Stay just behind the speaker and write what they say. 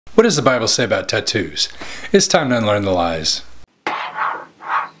What does the Bible say about tattoos? It's time to unlearn the lies.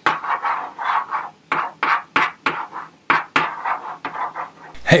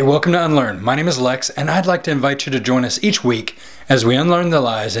 Hey, welcome to Unlearn. My name is Lex, and I'd like to invite you to join us each week as we unlearn the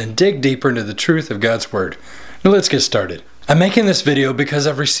lies and dig deeper into the truth of God's Word. Now let's get started. I'm making this video because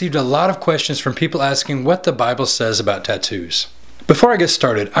I've received a lot of questions from people asking what the Bible says about tattoos. Before I get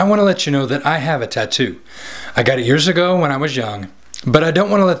started, I want to let you know that I have a tattoo. I got it years ago when I was young, but I don't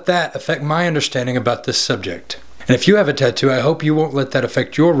want to let that affect my understanding about this subject. And if you have a tattoo, I hope you won't let that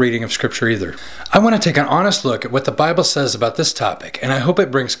affect your reading of Scripture either. I want to take an honest look at what the Bible says about this topic, and I hope it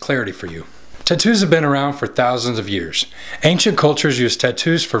brings clarity for you. Tattoos have been around for thousands of years. Ancient cultures used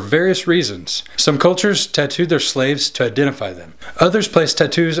tattoos for various reasons. Some cultures tattooed their slaves to identify them. Others placed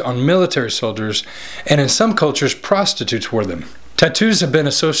tattoos on military soldiers, and in some cultures, prostitutes wore them. Tattoos have been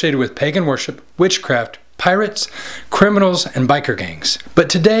associated with pagan worship, witchcraft, pirates, criminals, and biker gangs.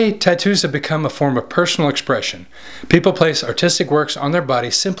 But today, tattoos have become a form of personal expression. People place artistic works on their body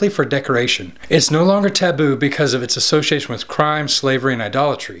simply for decoration. It's no longer taboo because of its association with crime, slavery, and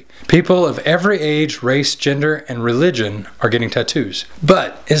idolatry. People of every age, race, gender, and religion are getting tattoos.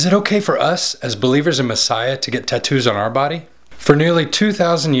 But is it okay for us, as believers in Messiah, to get tattoos on our body? For nearly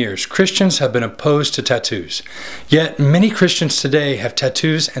 2,000 years, Christians have been opposed to tattoos. Yet, many Christians today have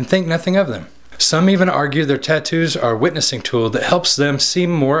tattoos and think nothing of them. Some even argue their tattoos are a witnessing tool that helps them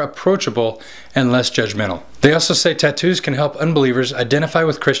seem more approachable and less judgmental. They also say tattoos can help unbelievers identify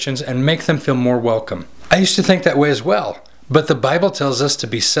with Christians and make them feel more welcome. I used to think that way as well, but the Bible tells us to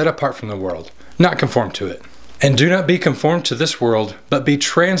be set apart from the world, not conform to it. And do not be conformed to this world, but be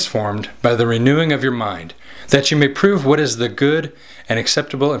transformed by the renewing of your mind, that you may prove what is the good and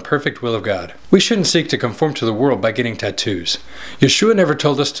acceptable and perfect will of God. We shouldn't seek to conform to the world by getting tattoos. Yeshua never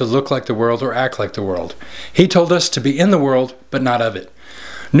told us to look like the world or act like the world. He told us to be in the world, but not of it.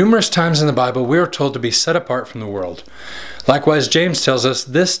 Numerous times in the Bible, we are told to be set apart from the world. Likewise, James tells us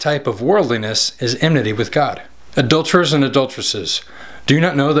this type of worldliness is enmity with God. Adulterers and adulteresses, do you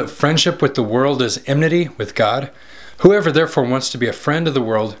not know that friendship with the world is enmity with God? Whoever therefore wants to be a friend of the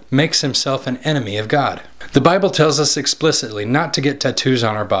world makes himself an enemy of God. The Bible tells us explicitly not to get tattoos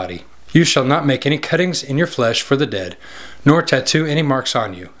on our body. You shall not make any cuttings in your flesh for the dead, nor tattoo any marks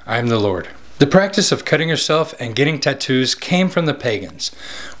on you. I am the Lord. The practice of cutting yourself and getting tattoos came from the pagans.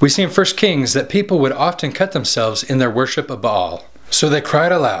 We see in 1 Kings that people would often cut themselves in their worship of Baal. So they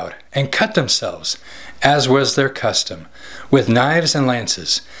cried aloud and cut themselves, as was their custom, with knives and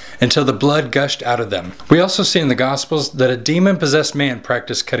lances, until the blood gushed out of them. We also see in the Gospels that a demon-possessed man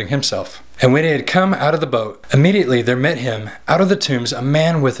practiced cutting himself. And when he had come out of the boat, immediately there met him out of the tombs a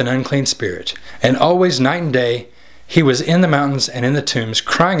man with an unclean spirit. And always night and day he was in the mountains and in the tombs,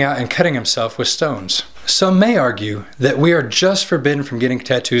 crying out and cutting himself with stones. Some may argue that we are just forbidden from getting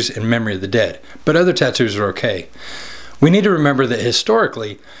tattoos in memory of the dead, but other tattoos are okay. We need to remember that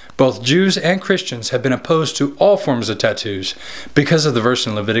historically, both Jews and Christians have been opposed to all forms of tattoos because of the verse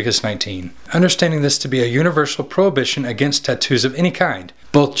in Leviticus 19. Understanding this to be a universal prohibition against tattoos of any kind,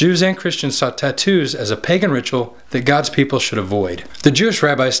 both Jews and Christians saw tattoos as a pagan ritual that God's people should avoid. The Jewish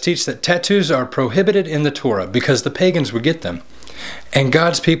rabbis teach that tattoos are prohibited in the Torah because the pagans would get them, and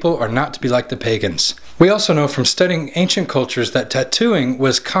God's people are not to be like the pagans. We also know from studying ancient cultures that tattooing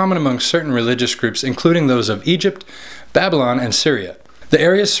was common among certain religious groups, including those of Egypt, Babylon, and Syria, the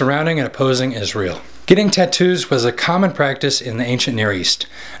areas surrounding and opposing Israel. Getting tattoos was a common practice in the ancient Near East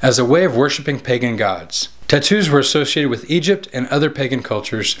as a way of worshiping pagan gods. Tattoos were associated with Egypt and other pagan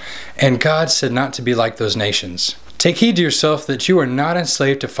cultures, and God said not to be like those nations. Take heed to yourself that you are not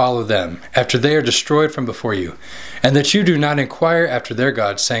enslaved to follow them after they are destroyed from before you, and that you do not inquire after their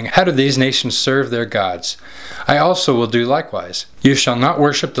gods, saying, how do these nations serve their gods? I also will do likewise. You shall not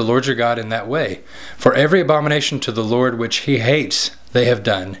worship the Lord your God in that way, for every abomination to the Lord which he hates they have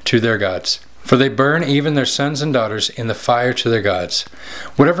done to their gods. For they burn even their sons and daughters in the fire to their gods.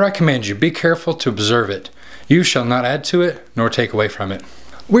 Whatever I command you, be careful to observe it. You shall not add to it, nor take away from it.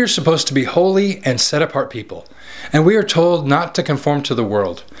 We are supposed to be holy and set apart people, and we are told not to conform to the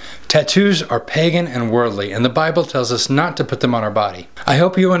world. Tattoos are pagan and worldly, and the Bible tells us not to put them on our body. I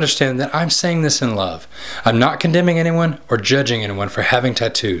hope you understand that I'm saying this in love. I'm not condemning anyone or judging anyone for having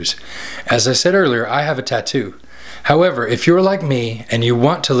tattoos. As I said earlier, I have a tattoo. However, if you're like me and you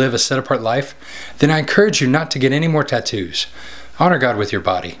want to live a set-apart life, then I encourage you not to get any more tattoos. Honor God with your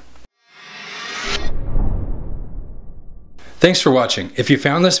body. Thanks for watching. If you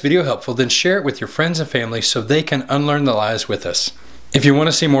found this video helpful, then share it with your friends and family so they can unlearn the lies with us. If you want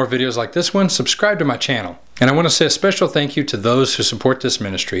to see more videos like this one, subscribe to my channel. And I want to say a special thank you to those who support this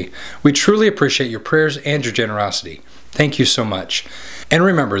ministry. We truly appreciate your prayers and your generosity. Thank you so much. And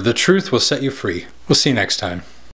remember, the truth will set you free. We'll see you next time.